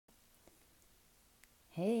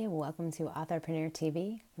Hey, welcome to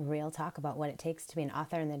AuthorpreneurTV, real talk about what it takes to be an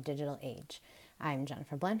author in the digital age. I'm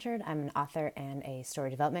Jennifer Blanchard. I'm an author and a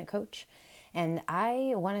story development coach. And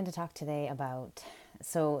I wanted to talk today about,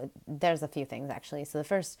 so there's a few things actually. So the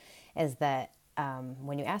first is that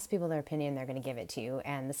when you ask people their opinion, they're going to give it to you.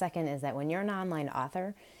 And the second is that when you're an online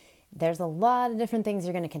author, there's a lot of different things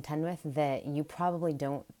you're going to contend with that you probably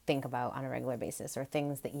don't think about on a regular basis, or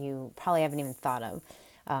things that you probably haven't even thought of.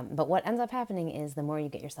 But what ends up happening is the more you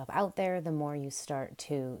get yourself out there, the more you start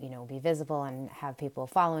to, be visible and have people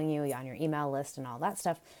following you on your email list and all that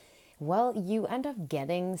stuff. Well, you end up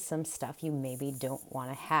getting some stuff you maybe don't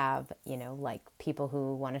want to have, like people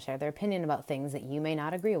who want to share their opinion about things that you may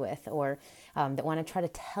not agree with, or that want to try to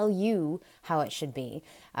tell you how it should be.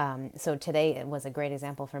 So today it was a great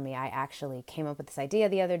example for me. I actually came up with this idea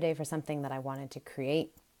the other day for something that I wanted to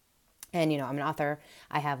create. And, I'm an author.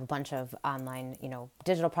 I have a bunch of online,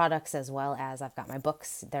 digital products, as well as I've got my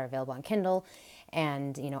books. They're available on Kindle.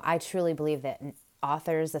 And, I truly believe that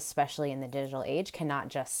authors, especially in the digital age, cannot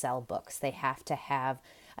just sell books. They have to have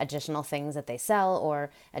additional things that they sell,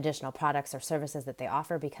 or additional products or services that they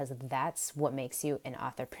offer, because that's what makes you an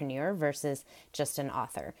authorpreneur versus just an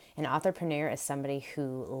author. An authorpreneur is somebody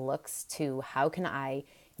who looks to, how can I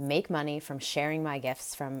make money from sharing my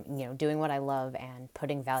gifts, from doing what I love and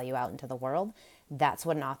putting value out into the world. That's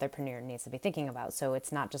what an authorpreneur needs to be thinking about. So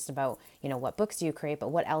it's not just about what books do you create, but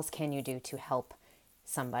what else can you do to help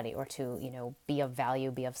somebody, or to be of value,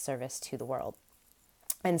 be of service to the world.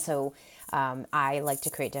 And so I like to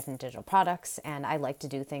create different digital products, and I like to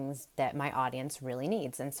do things that my audience really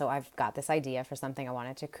needs. And so I've got this idea for something I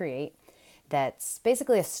wanted to create that's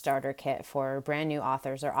basically a starter kit for brand new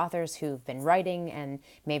authors, or authors who've been writing and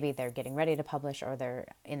maybe they're getting ready to publish, or they're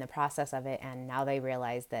in the process of it, and now they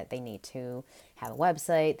realize that they need to have a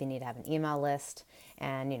website, they need to have an email list,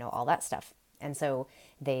 and all that stuff. And so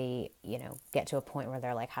they, get to a point where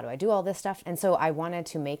they're like, how do I do all this stuff? And so I wanted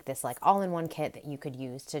to make this like all-in-one kit that you could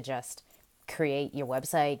use to just create your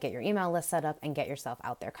website, get your email list set up, and get yourself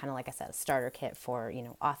out there. Kind of like I said, a starter kit for,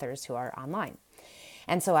 authors who are online.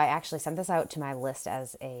 And so I actually sent this out to my list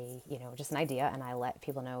as a, just an idea, and I let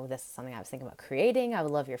people know this is something I was thinking about creating. I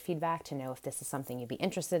would love your feedback to know if this is something you'd be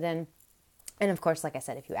interested in. And of course, like I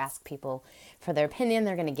said, if you ask people for their opinion,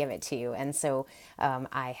 they're going to give it to you. And so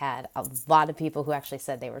I had a lot of people who actually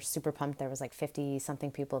said they were super pumped. There was like 50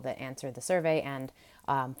 something people that answered the survey, and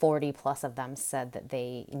 40 plus of them said that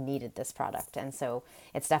they needed this product. And so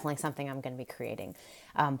it's definitely something I'm going to be creating.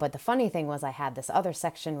 But the funny thing was, I had this other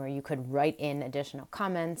section where you could write in additional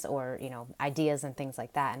comments, or, ideas and things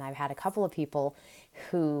like that. And I've had a couple of people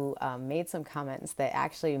who made some comments that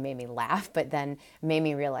actually made me laugh, but then made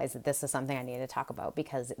me realize that this is something I need to talk about,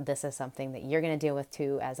 because this is something that you're going to deal with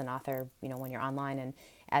too as an author, when you're online and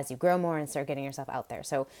as you grow more and start getting yourself out there.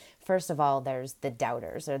 So first of all, there's the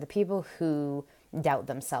doubters, or the people who doubt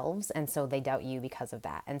themselves, and so they doubt you because of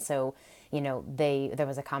that. And so, there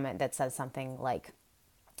was a comment that says something like,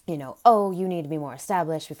 oh, you need to be more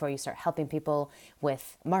established before you start helping people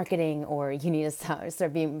with marketing, or you need to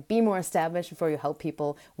start be more established before you help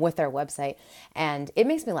people with their website. And it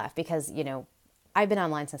makes me laugh because, I've been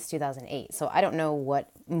online since 2008, so I don't know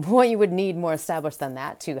what you would need more established than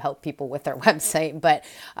that to help people with their website, but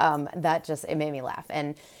it made me laugh.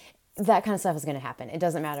 And that kind of stuff is going to happen. It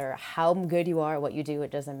doesn't matter how good you are at what you do.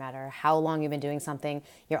 It doesn't matter how long you've been doing something.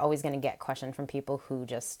 You're always going to get questioned from people who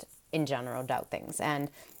just, in general, doubt things. And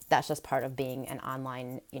that's just part of being an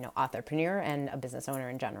online, authorpreneur and a business owner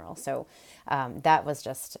in general. So it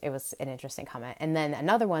was an interesting comment. And then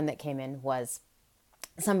another one that came in was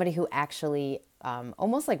somebody who actually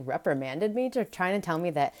almost like reprimanded me, to trying to tell me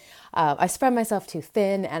that I spread myself too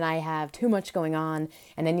thin and I have too much going on,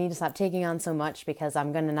 and I need to stop taking on so much because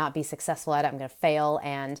I'm going to not be successful at it. I'm going to fail.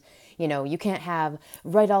 And, you can't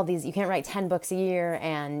you can't write 10 books a year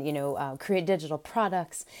and, create digital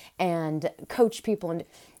products and coach people.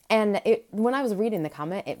 And when I was reading the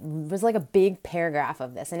comment, it was like a big paragraph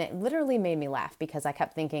of this, and it literally made me laugh, because I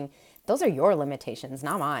kept thinking, those are your limitations,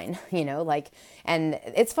 not mine, and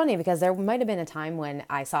it's funny because there might have been a time when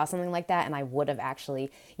I saw something like that and I would have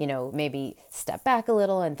actually, maybe stepped back a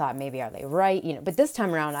little and thought, maybe are they right? But this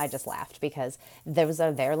time around, I just laughed, because those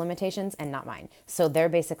are their limitations and not mine. So they're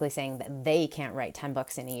basically saying that they can't write 10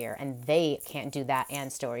 books in a year, and they can't do that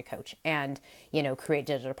and story coach and, create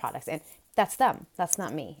digital products. And that's them. That's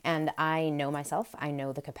not me. And I know myself. I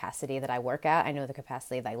know the capacity that I work at. I know the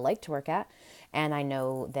capacity that I like to work at. And I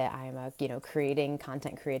know that I'm a,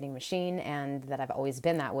 content creating machine, and that I've always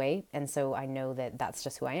been that way. And so I know that that's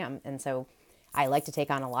just who I am. And so I like to take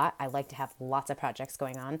on a lot. I like to have lots of projects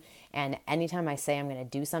going on. And anytime I say I'm going to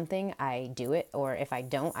do something, I do it. Or if I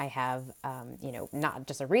don't, I have, not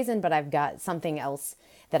just a reason, but I've got something else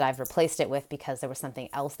that I've replaced it with because there was something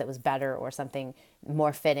else that was better or something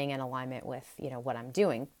more fitting in alignment with, what I'm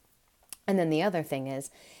doing. And then the other thing is,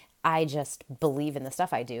 I just believe in the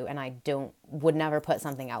stuff I do, and I would never put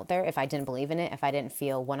something out there if I didn't believe in it, if I didn't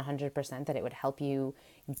feel 100% that it would help you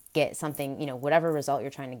get something, whatever result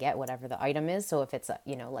you're trying to get, whatever the item is. So if it's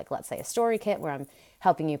like, let's say a story kit where I'm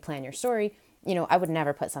helping you plan your story, I would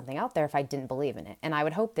never put something out there if I didn't believe in it. And I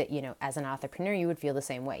would hope that, as an entrepreneur, you would feel the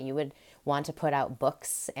same way. You would want to put out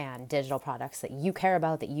books and digital products that you care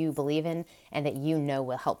about, that you believe in, and that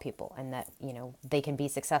will help people, and that, they can be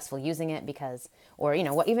successful using it because, or,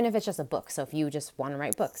 even if it's just a book. So if you just want to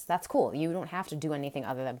write books, that's cool. You don't have to do anything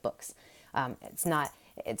other than books.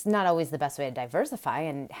 It's not always the best way to diversify,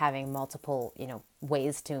 and having multiple,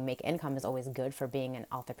 ways to make income is always good for being an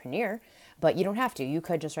entrepreneur, but you don't have to. You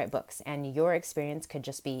could just write books, and your experience could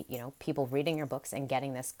just be, people reading your books and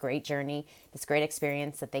getting this great journey, this great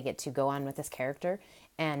experience that they get to go on with this character.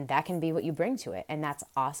 And that can be what you bring to it. And that's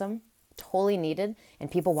awesome, totally needed.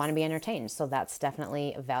 And people want to be entertained. So that's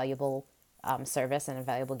definitely a valuable service and a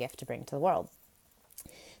valuable gift to bring to the world.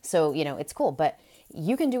 So, it's cool, but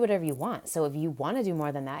you can do whatever you want. So if you want to do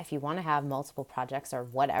more than that, if you want to have multiple projects or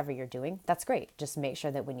whatever you're doing, that's great. Just make sure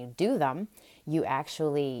that when you do them, you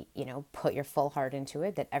actually, put your full heart into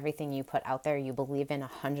it, that everything you put out there, you believe in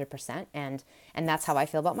 100%. And that's how I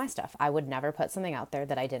feel about my stuff. I would never put something out there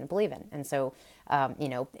that I didn't believe in. And so,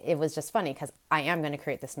 it was just funny because I am going to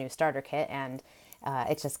create this new starter kit, and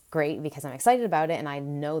it's just great because I'm excited about it. And I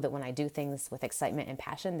know that when I do things with excitement and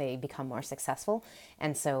passion, they become more successful.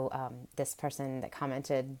 And so this person that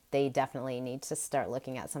commented, they definitely need to start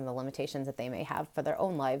looking at some of the limitations that they may have for their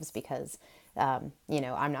own lives because, I'm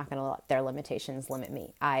not going to let their limitations limit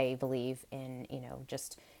me. I believe in,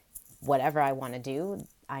 just whatever I want to do.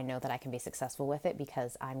 I know that I can be successful with it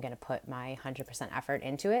because I'm going to put my 100% effort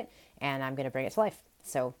into it, and I'm going to bring it to life.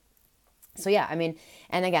 So yeah,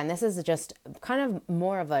 and again, this is just kind of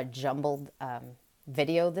more of a jumbled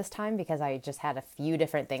video this time because I just had a few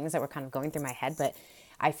different things that were kind of going through my head, but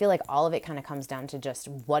I feel like all of it kind of comes down to just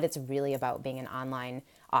what it's really about being an online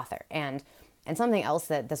author. And something else,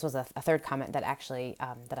 that this was a third comment that actually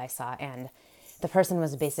that I saw, and the person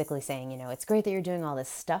was basically saying, it's great that you're doing all this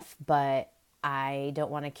stuff, but I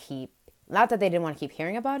don't want to keep, not that they didn't want to keep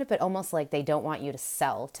hearing about it, but almost like they don't want you to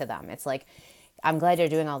sell to them. It's like, I'm glad you're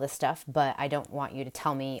doing all this stuff, but I don't want you to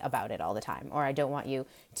tell me about it all the time. Or I don't want you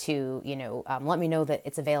to, let me know that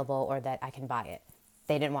it's available or that I can buy it.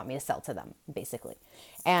 They didn't want me to sell to them, basically.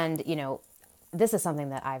 And, this is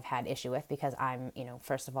something that I've had issue with because I'm,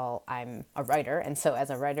 first of all, I'm a writer. And so as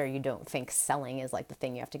a writer, you don't think selling is like the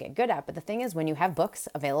thing you have to get good at. But the thing is, when you have books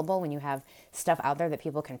available, when you have stuff out there that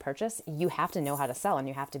people can purchase, you have to know how to sell, and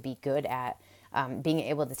you have to be good at being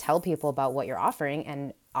able to tell people about what you're offering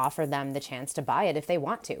and offer them the chance to buy it if they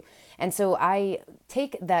want to. And so I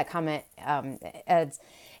take that comment as,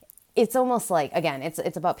 it's almost like, again,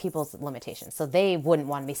 it's about people's limitations. So they wouldn't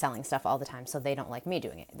want to be selling stuff all the time, so they don't like me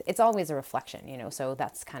doing it. It's always a reflection, so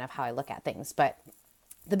that's kind of how I look at things. But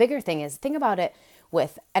the bigger thing is, think about it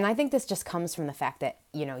with, and I think this just comes from the fact that,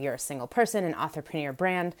 you're a single person, an authorpreneur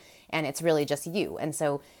brand, and it's really just you. And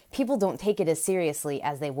so people don't take it as seriously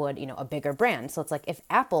as they would, a bigger brand. So it's like if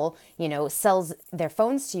Apple, sells their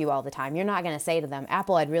phones to you all the time, you're not going to say to them,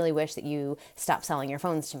 Apple, I'd really wish that you stop selling your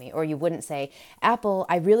phones to me. Or you wouldn't say, Apple,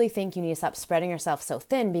 I really think you need to stop spreading yourself so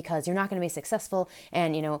thin because you're not going to be successful.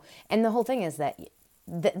 And, and the whole thing is that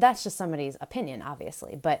that's just somebody's opinion,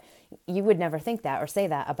 obviously, but you would never think that or say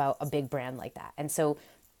that about a big brand like that. And so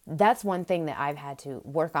that's one thing that I've had to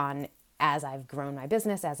work on as I've grown my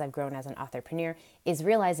business, as I've grown as an authorpreneur, is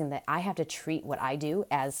realizing that I have to treat what I do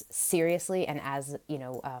as seriously and as,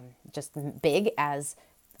 just big as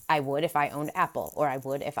I would if I owned Apple, or I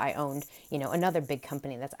would if I owned, another big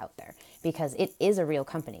company that's out there, because it is a real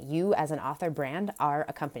company. You as an author brand are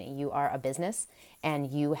a company. You are a business,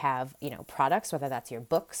 and you have, products, whether that's your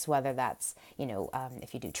books, whether that's,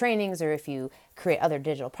 if you do trainings or if you create other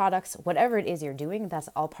digital products, whatever it is you're doing, that's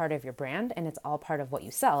all part of your brand, and it's all part of what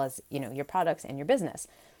you sell as, your products and your business.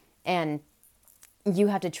 And you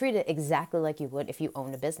have to treat it exactly like you would if you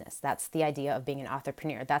owned a business. That's the idea of being an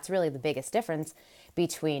authorpreneur. That's really the biggest difference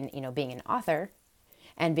between, being an author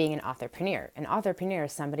and being an authorpreneur. An authorpreneur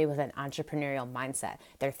is somebody with an entrepreneurial mindset.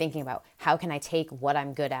 They're thinking about, how can I take what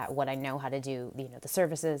I'm good at, what I know how to do, the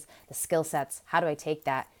services, the skill sets, how do I take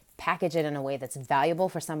that, package it in a way that's valuable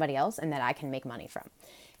for somebody else and that I can make money from?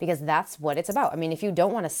 Because that's what it's about. If you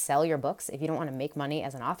don't want to sell your books, if you don't want to make money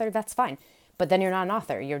as an author, that's fine. But then you're not an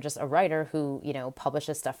author. You're just a writer who,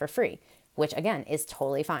 publishes stuff for free, which again is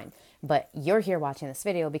totally fine. But you're here watching this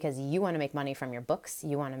video because you want to make money from your books.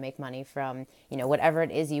 You want to make money from, whatever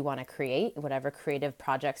it is you want to create, whatever creative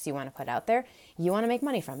projects you want to put out there. You want to make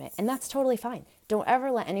money from it. And that's totally fine. Don't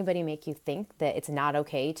ever let anybody make you think that it's not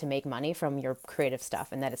okay to make money from your creative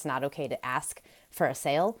stuff and that it's not okay to ask for a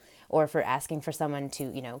sale or for asking for someone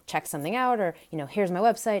to, check something out or, here's my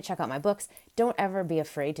website, check out my books. Don't ever be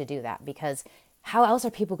afraid to do that, because how else are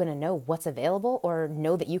people going to know what's available or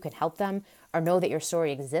know that you can help them or know that your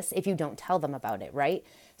story exists if you don't tell them about it, right?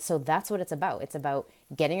 So that's what it's about. It's about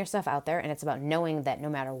getting your stuff out there, and it's about knowing that no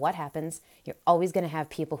matter what happens, you're always going to have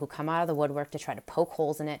people who come out of the woodwork to try to poke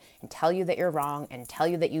holes in it and tell you that you're wrong and tell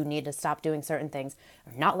you that you need to stop doing certain things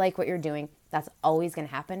or not like what you're doing. That's always going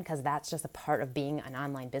to happen, because that's just a part of being an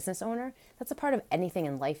online business owner. That's a part of anything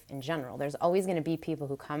in life in general. There's always going to be people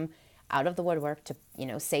who come out of the woodwork to,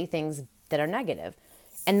 say things that are negative.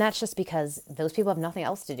 And that's just because those people have nothing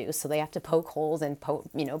else to do. So they have to poke holes and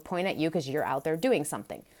point at you because you're out there doing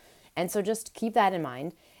something. And so just keep that in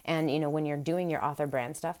mind. And, when you're doing your author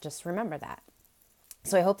brand stuff, just remember that.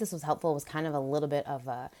 So I hope this was helpful. It was kind of a little bit of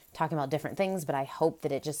talking about different things, but I hope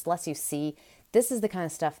that it just lets you see this is the kind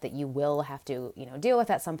of stuff that you will have to, deal with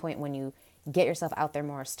at some point when you get yourself out there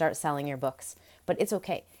more, start selling your books. But it's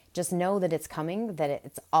okay. Just know that it's coming, that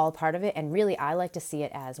it's all part of it. And really, I like to see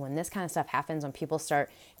it as when this kind of stuff happens, when people start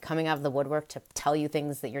coming out of the woodwork to tell you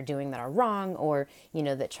things that you're doing that are wrong, or,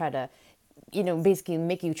 that try to, basically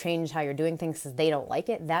make you change how you're doing things because they don't like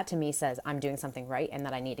it. That to me says I'm doing something right and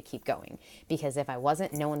that I need to keep going. Because if I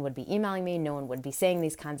wasn't, no one would be emailing me, no one would be saying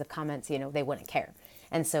these kinds of comments, they wouldn't care.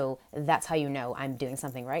 And so that's how you know I'm doing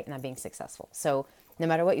something right and I'm being successful. So no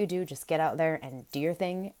matter what you do, just get out there and do your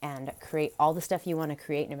thing and create all the stuff you want to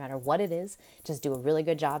create, no matter what it is. Just do a really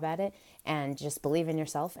good job at it, and just believe in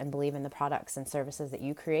yourself and believe in the products and services that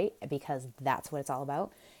you create, because that's what it's all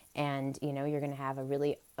about. And, you're going to have a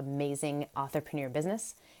really amazing authorpreneur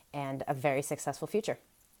business and a very successful future.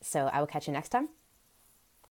 So I will catch you next time.